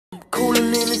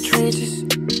in the trenches,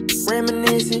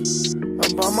 reminiscing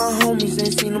about my homies.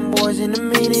 Ain't seen them boys in a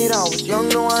minute. I was young,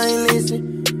 no, I ain't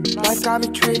listen. Life got me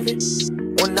tripping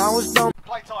when I was dumb.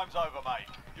 Playtime's over, mate.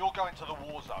 You're going to the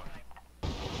war zone.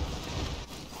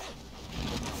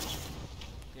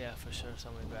 Yeah, for sure.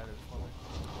 Somebody grabbed it for me.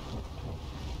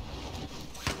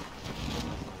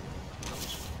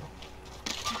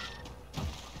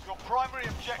 Your primary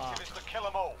objective is to kill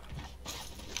them all.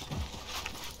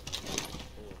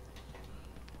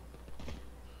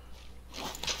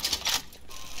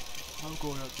 I'm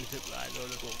going up the zip line though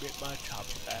to go get my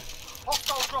chopper back.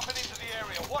 Hostile dropping into the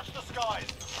area. Watch the skies.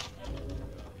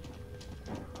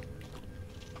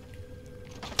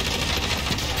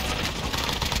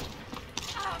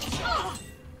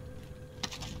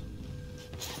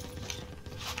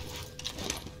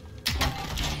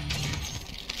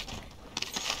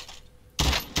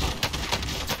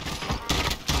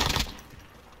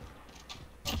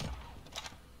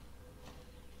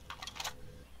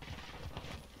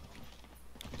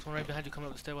 Someone right behind you coming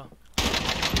up the stairwell.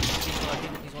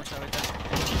 He's one shot right there.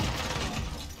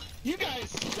 You guys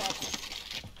suck.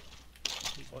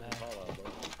 He's Fucking mad. call out, bro.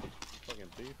 Fucking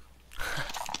thief.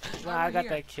 Nah, I got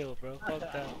that kill, bro. Fuck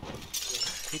that.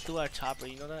 He threw our chopper,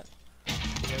 you know that?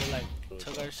 They were like,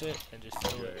 took our shit and just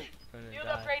threw it. And then Field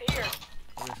died. upgrade here.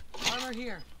 Armor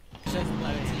here. Right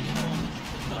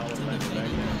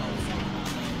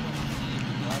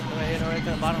here, right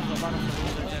there, bottom.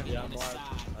 Yeah, I'm blind.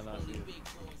 I know.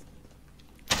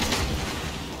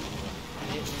 He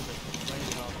hit me, but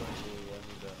flames off, bro.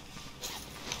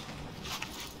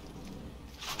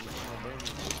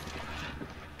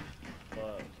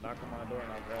 But knock on my door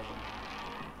and I'll grab him.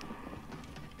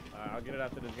 Alright, I'll get it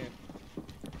after this game.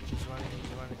 He's running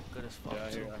good as fuck. Yeah, I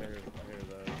too. hear that.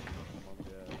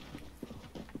 Yeah.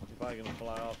 He's probably gonna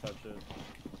fly off that shit.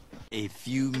 A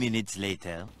few minutes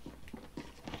later. Man,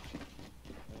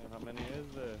 how many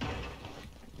is there?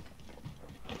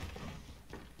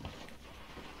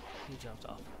 He jumped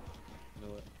off.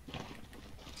 Knew it.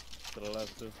 To the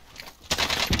left too.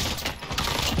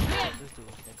 This dude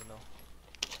was thinking though.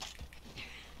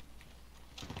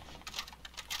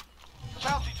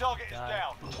 Bounty target is Got it.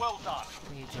 down. Well done. I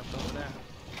think he jumped over there.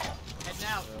 Heading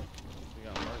out. Yeah. We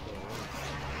got Mark over here.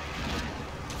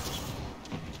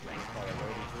 Probably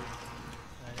loaded too.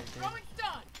 Yeah, they did. Throwing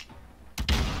stun.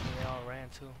 They all ran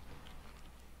too.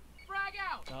 Frag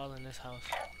out. They're all in this house.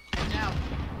 Heading out.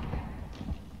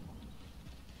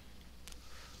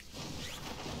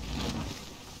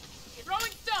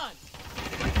 Throwing stun.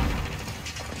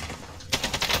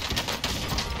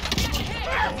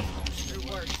 Good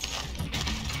work.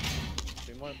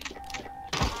 Team one.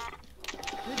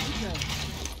 Where'd you go?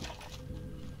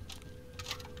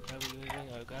 Grab a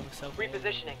UAV or grab myself.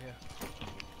 Repositioning.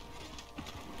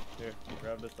 Here,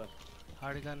 grab this one. I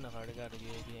already got enough. I already got a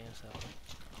UAV and stuff.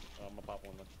 I'm gonna pop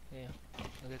one then. Yeah.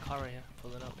 Look at car right here.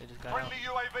 Pulling up. It just got Friendly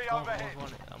out. UAV Go on, overhead. go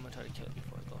on. I'm gonna try to kill it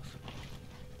before it goes.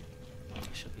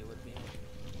 It should be with me.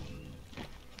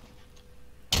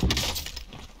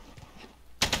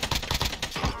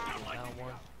 Down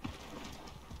one.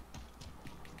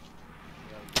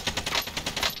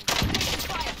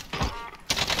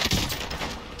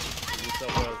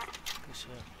 Good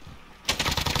shit.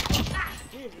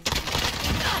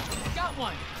 Got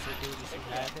one. So dude, you see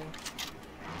that thing?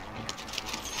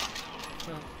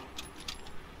 Huh.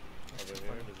 That's too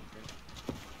funny.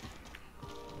 I'm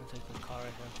gonna take the car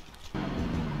right here.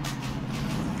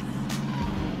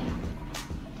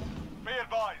 Be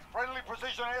advised. Friendly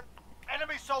precision hit.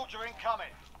 Enemy soldier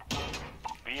incoming.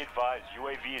 Be advised,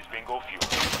 UAV is bingo fuel.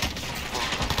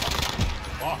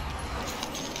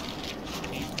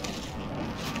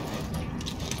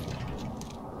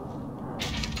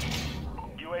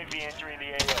 UAV entering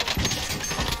the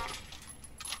AO.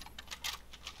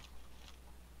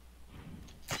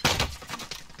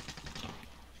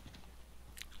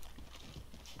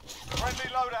 Friendly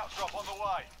loadout drop on the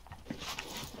way.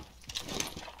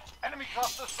 Enemy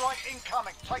cluster strike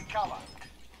incoming. Take cover.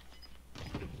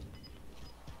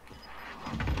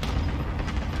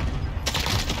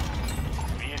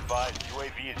 Be advised,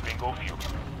 UAV is bingo fuel.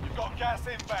 You've got gas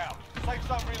inbound. Safe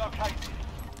zone relocated.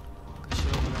 Good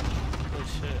shit over there. Good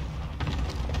shit.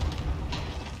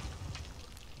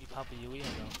 You pop a UE or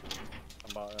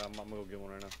no? I'm gonna go get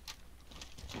one right now.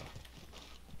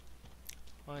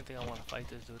 I don't think I want to fight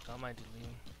this dude, so I might just leave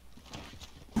him.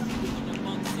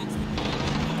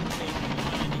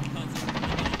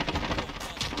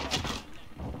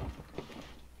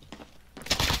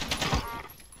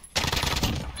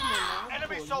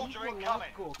 Enemy soldier incoming.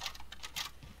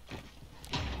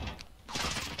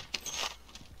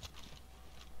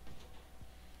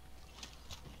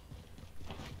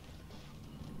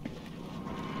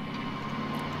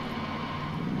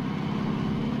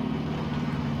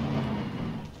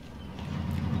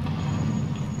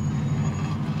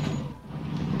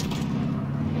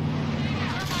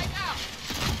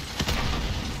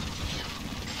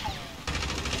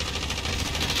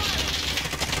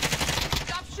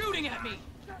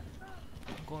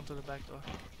 back door.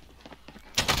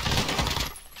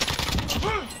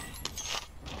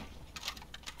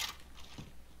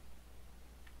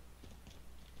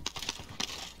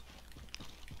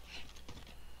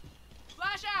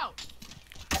 Flash out!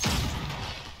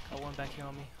 Got one back here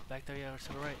on me. Back there, yeah,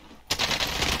 to the right.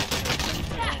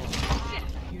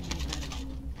 You need medic.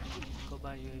 Go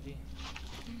by UAV.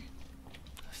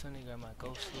 Sonny got my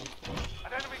ghost sleep.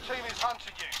 An enemy team is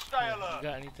hunting you. Stay You alert.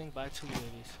 got anything? Buy 2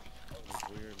 UAVs. That's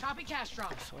weird. Copy cash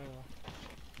drop. I swear.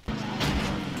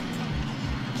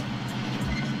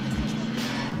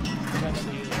 Got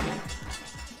another UAV.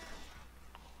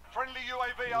 Friendly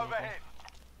UAV overhead.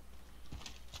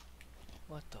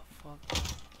 What the fuck?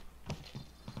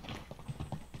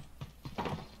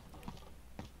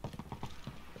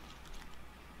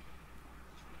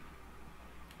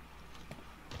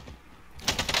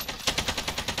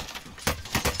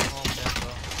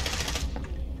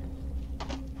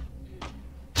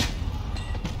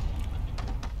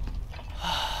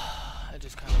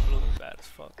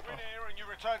 Win here and you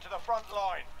return to the front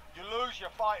line. You lose, your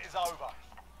fight is over.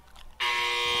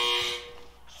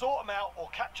 Sort them out or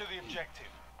capture the objective.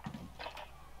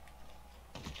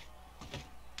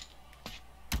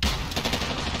 You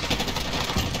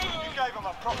gave them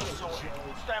a proper sorting.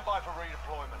 Stand by for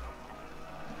redeployment.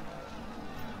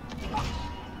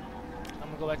 I'm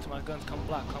gonna go back to my guns. Come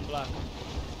block, come block.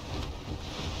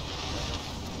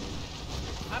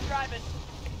 I'm driving.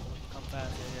 Come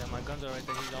fast, yeah, my guns are right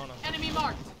there. He's on them. Enemy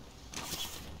marked.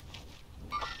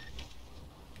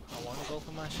 I want to go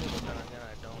for my shit, but then again,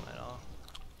 I don't at all.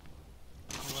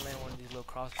 I'm gonna land one of these little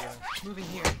crossbows. Moving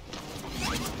here.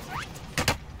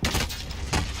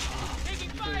 Taking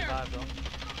He fire! survived though.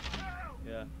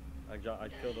 Yeah, I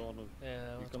killed one of them. Yeah,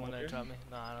 that was the come one up that here? dropped me.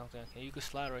 Nah, I don't think I can. You can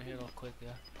slide right here real quick,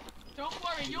 yeah. Don't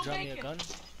worry, You you'll drop me make a it. gun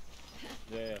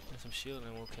Yeah. and some shield,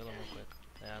 and we'll kill him real quick.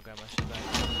 Yeah, I'll grab my shit back.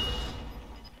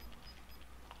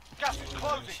 Gas is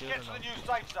closing. Get to the new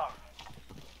safe zone.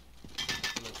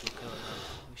 Look, we'll kill him now.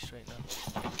 We straight now.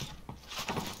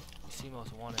 You see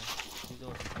most wanted. He's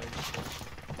doing some crazy shit.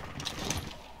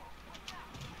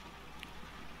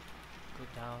 Go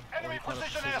down. Enemy Or he put a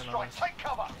precision on airstrike. us. Take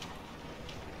cover.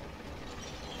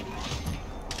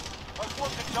 Most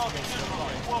wanted target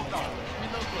neutralized. Well done.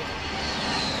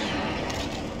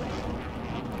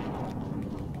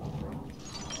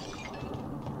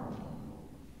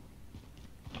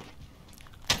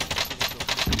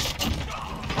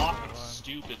 Fucking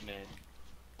Stupid, man.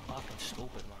 Fucking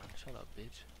stupid, man. Shut up,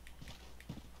 bitch.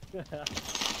 They're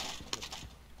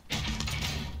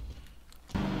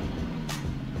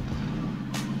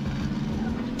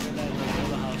that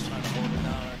little house trying to hold it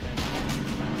down right there.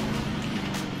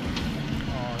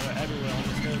 Oh, they're everywhere on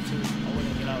this hill too. I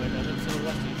wouldn't get out right there. Look to the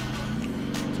left of you.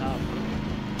 On top.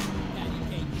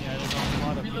 Yeah, there's all the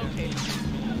water here. Relocate.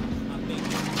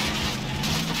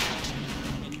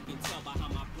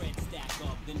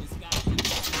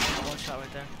 One shot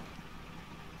right there.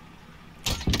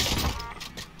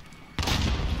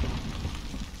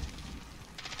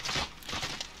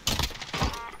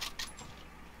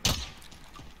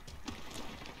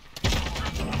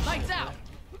 Lights out.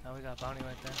 Now we got bounty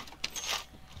right there.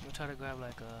 We'll try to grab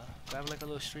like a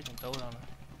little streak and throw it on him.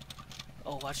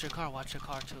 Oh, watch your car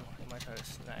too. He might try to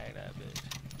snag that bitch.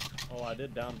 Oh, I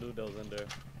did down dude that was in there.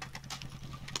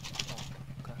 Oh,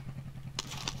 okay.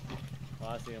 Oh,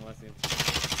 I see him.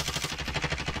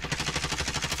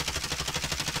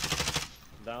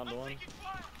 Down to one.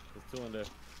 There's 2 in there.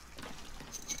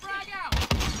 Frag out! Oh,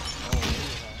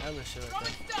 yeah, hella shit right Throwing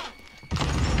there. stuff!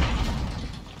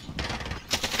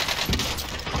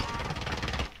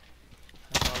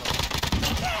 That's all of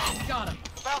them. Got him.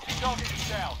 Bounty target is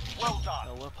down. Well done.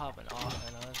 No, we're popping off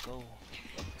right now. Let's go.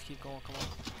 Let's keep going. Come on.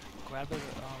 Grab your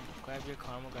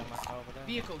car. I'm gonna grab my car over there.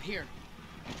 Vehicle here.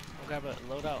 I'll grab a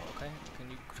loadout, okay? Can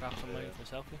you drop some money for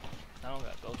selfie? I don't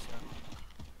got ghosts now.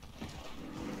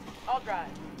 I'll drive.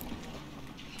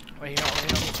 Wait, here,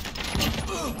 wait,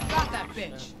 Got that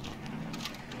bitch.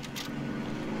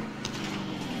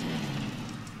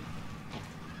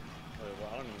 Wait, well,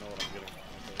 I don't even know what I'm getting.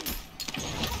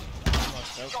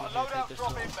 Got a loadout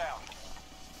drop inbound.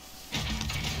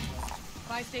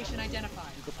 Buy station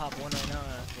identified. You could pop one right now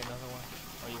and get another one.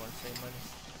 Or you want to save money?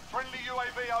 Friendly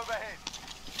UAV overhead.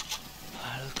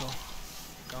 Alright, let's go.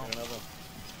 Go. Get another.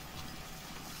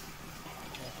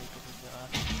 Yeah, take this with your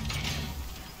ass.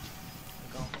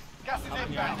 Go. Gas is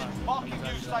inbound. Marking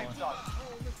new safe zone.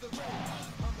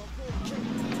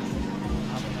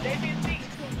 Davian seat.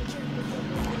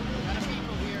 Got a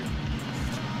vehicle here.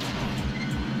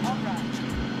 I'll drive.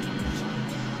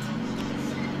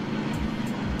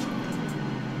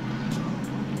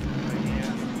 Right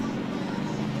here.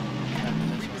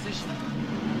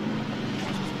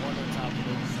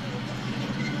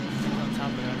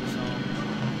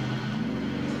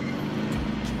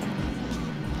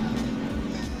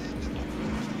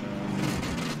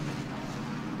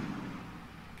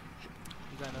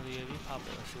 pop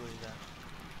it. Let's see where he's at.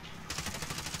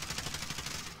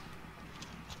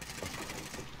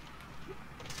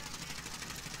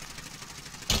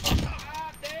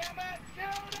 God damn it!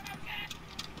 Shoot him!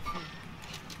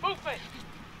 Move it!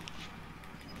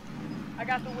 I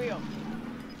got the wheel.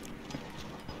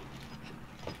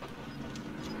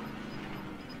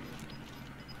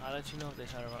 I'll let you know if they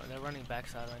try to run. They're running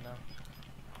backside right now.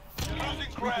 You're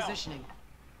losing ground. Repositioning.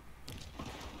 I'm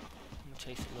gonna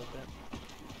chase it a little bit.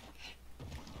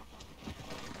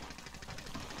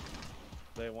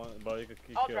 They want, bro, you could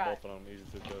kill I'll both drive. of them easy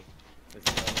too, cuz.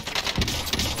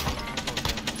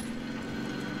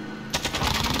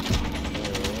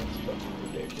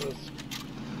 Ridiculous.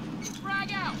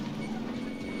 Frag out!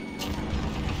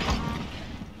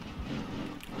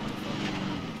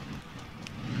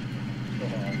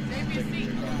 Save me a seat.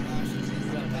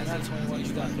 I got 21,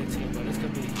 you got 15, but this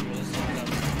could be here. Let's see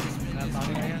what got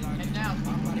body right here. And now.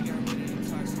 See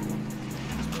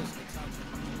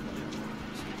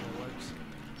if it works.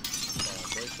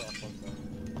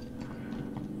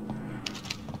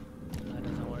 That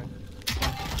doesn't work.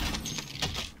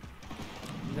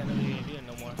 You got no UAV or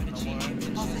no more? No more,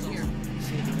 right? I'll sit here.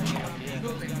 See if you got UAV. Yeah.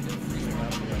 Moving.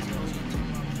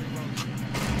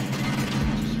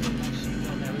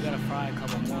 Oh man, we gotta fry a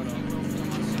couple more though.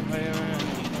 Right here, right here.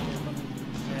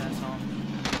 Yeah, that's all.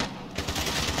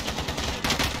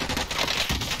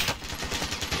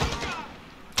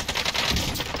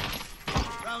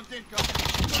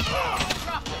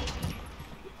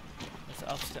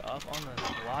 It's up on the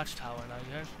watchtower now,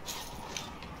 you heard?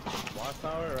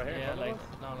 Watchtower right here? Yeah, like,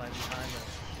 no, like behind us.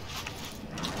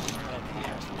 Right up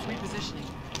here, some shit. Repositioning.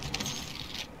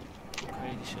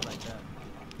 Crazy shit like that.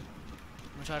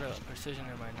 I'm gonna try to precision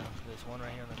him right now. There's one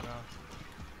right here on the ground.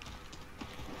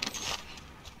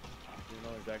 You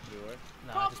know exactly where?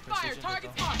 Nah, Call just for fire! precision it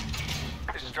Target's though.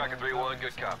 marked! This is Striker 3-1,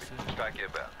 good copy. Strike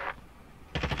inbound.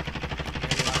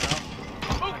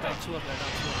 I got two up there, I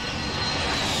got two up there.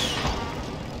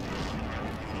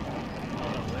 Oh,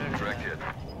 where is Direct that? hit.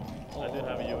 I did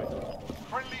have a UAV.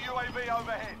 Friendly UAV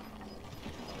overhead.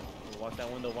 Watch that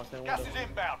window, watch that Gas window. is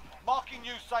inbound. Marking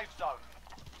new safe zone.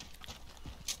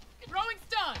 Throwing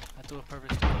stun! I threw a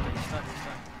perfect stun. He's stuck, he's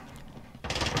stuck.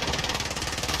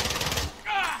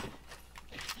 Ah!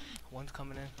 One's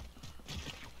coming in.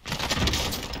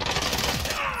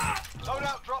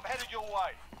 Loadout drop headed your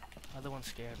way. Other one's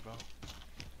scared, bro.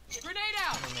 Grenade I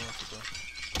out! don't know what to do.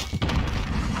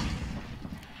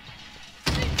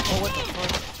 Oh, what the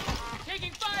fuck?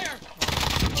 Taking fire!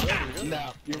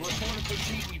 Now, you're reporting for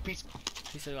cheating, you piece of...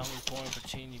 He said I'm reporting for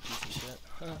cheating, you piece of shit.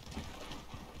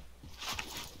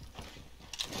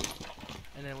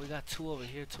 And then we got two over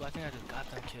here too. I think I just got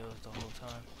them kills the whole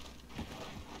time.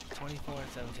 24 and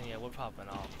 17. Yeah, we're popping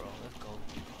off, bro. Let's go.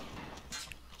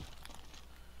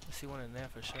 I see one in there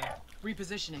for sure.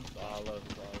 Repositioning. Solid.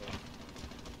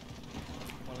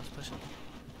 Well, let's push him.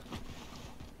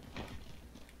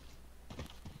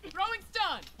 Throwing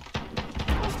stun!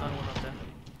 Stun one up there.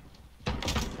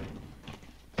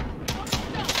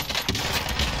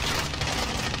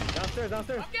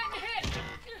 Downstairs. I'm getting hit!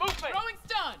 Movement! Throwing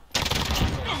stun!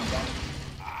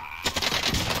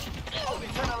 Only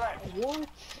to the left. What?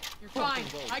 You're fine.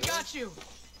 I got you.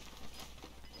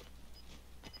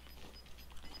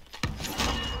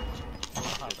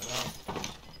 Pop it out.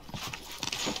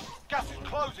 Gas is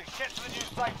closing. Get to the new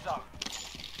safe zone.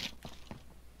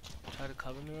 Try to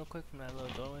cover me real quick from that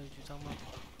little doorway that you talking about.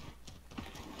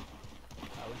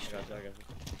 We straight. I got you.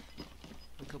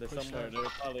 We could They're push somewhere, that. they're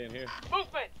probably in here.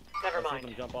 Movement! I see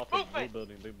them jump off this blue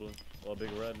building, big blue. Well,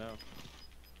 big red now.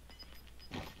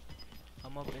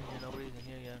 I'm up in here. Nobody's in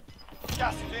here yet.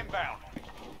 Gas is inbound.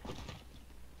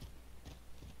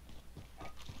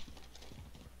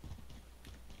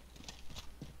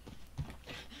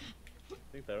 I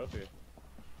think they're up here.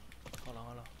 Hold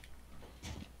on.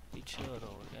 Be chill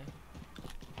though, okay?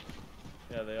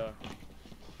 Yeah, they are.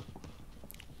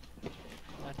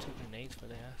 Got two grenades for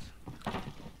the ass.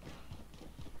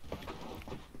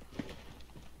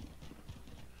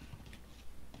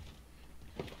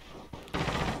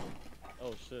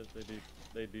 Oh shit,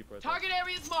 they deep right Target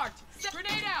area is marked!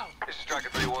 Grenade out! This is Striker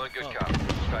 3-1, good copy.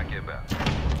 Strike inbound.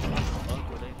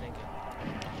 Fuck, what they thinking?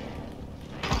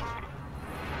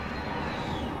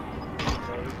 there.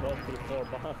 Bro, we both put a 4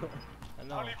 bomb. I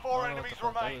know. Only I 4 don't know enemies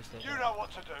what the fuck they remain. was thinking. You know what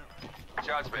to do.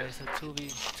 Shots Okay, missed. it's a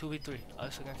 2v3.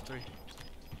 Us against 3.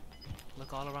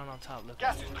 Look all around on top. Look.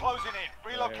 Gas is closing in.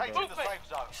 Relocating bro. the safe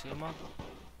zone. You see him up?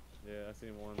 Yeah, I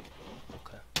seen one.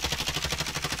 Okay.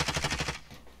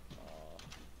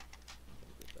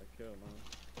 Get that kill, man.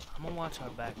 I'm gonna watch our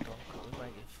back though, cause we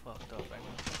might get fucked up right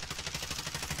now.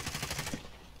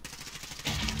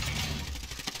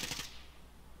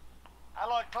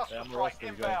 Cluster Yeah, I'm strike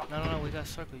arrested, guys. inbound. No, we got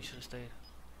circle. You should have stayed.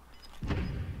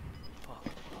 Fuck.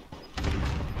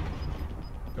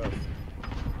 Guys.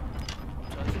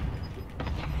 Trust me.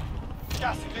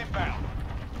 Gas is inbound.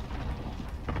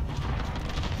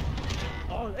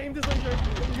 Oh, aim this on you. You're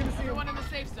gonna see him. Everyone in the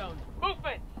safe zone.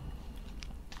 Movement.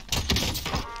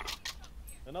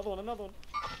 Another one, another one.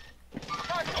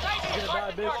 Tag the Get it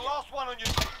back, bitch. last one on you.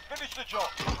 Finish the job.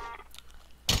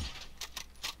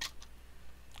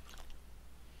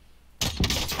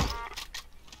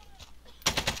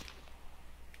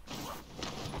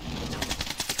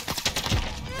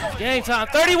 Game time.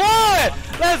 31.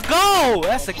 Let's go.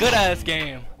 That's a good ass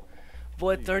game.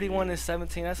 Boy, 31 and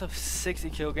 17. That's a 60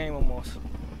 kill game almost.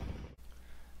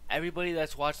 Everybody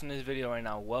that's watching this video right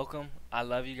now, welcome. I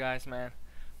love you guys, man.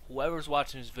 Whoever's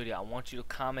watching this video, I want you to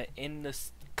comment in the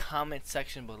comment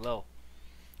section below.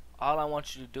 All I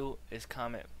want you to do is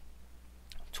comment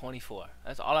 24.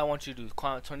 That's all I want you to do is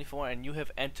comment 24, and you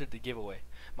have entered the giveaway.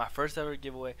 My first ever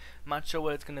giveaway. I'm not sure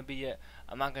what it's gonna be yet.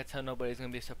 I'm not gonna tell nobody. It's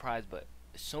gonna be a surprise. But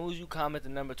as soon as you comment the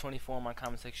number 24 in my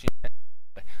comment section,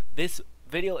 this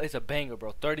video is a banger,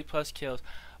 bro. 30+ kills.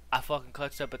 I fucking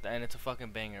clutched up at the end. It's a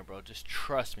fucking banger, bro. Just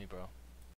trust me, bro.